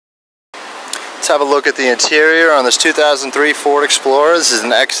Let's have a look at the interior on this 2003 Ford Explorer. This is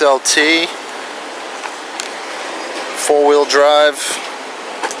an XLT, four-wheel drive,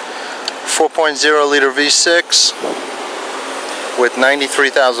 4.0 liter V6 with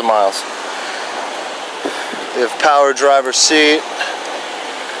 93,000 miles. We have power driver seat,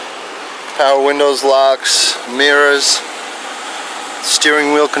 power windows, locks, mirrors,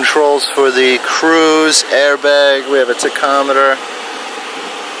 steering wheel controls for the cruise, airbag. We have a tachometer.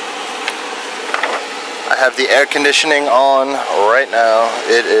 I have the air conditioning on right now.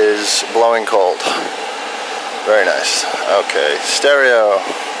 It is blowing cold. Very nice. Okay, stereo.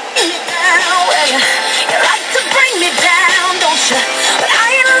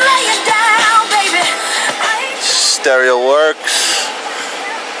 Stereo works.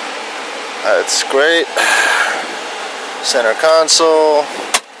 That's great. Center console.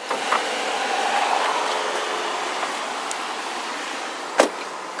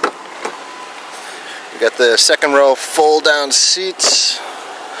 We got the second row fold down seats.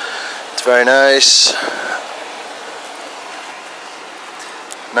 It's very nice.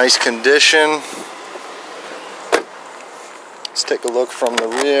 Nice condition. Let's take a look from the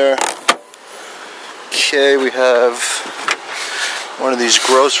rear. Okay, we have one of these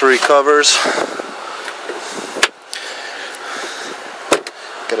grocery covers.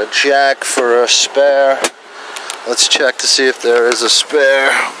 Got a jack for a spare. Let's check to see if there is a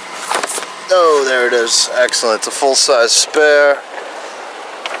spare. Oh, there it is. Excellent. It's a full-size spare.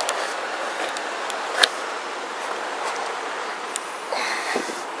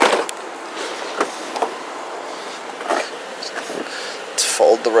 Let's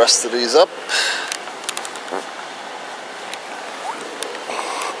fold the rest of these up.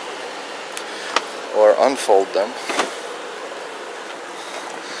 Or unfold them.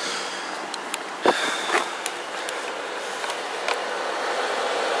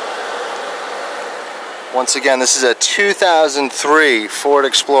 Once again, this is a 2003 Ford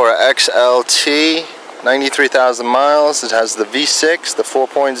Explorer XLT, 93,000 miles. It has the V6, the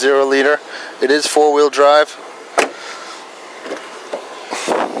 4.0 liter. It is four-wheel drive.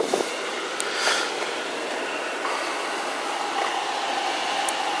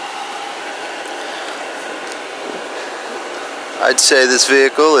 I'd say this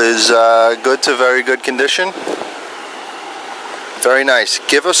vehicle is good to very good condition. Very nice.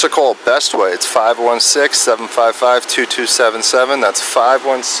 Give us a call, Bestway. It's 516-755-2277. That's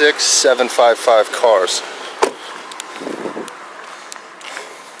 516-755-CARS.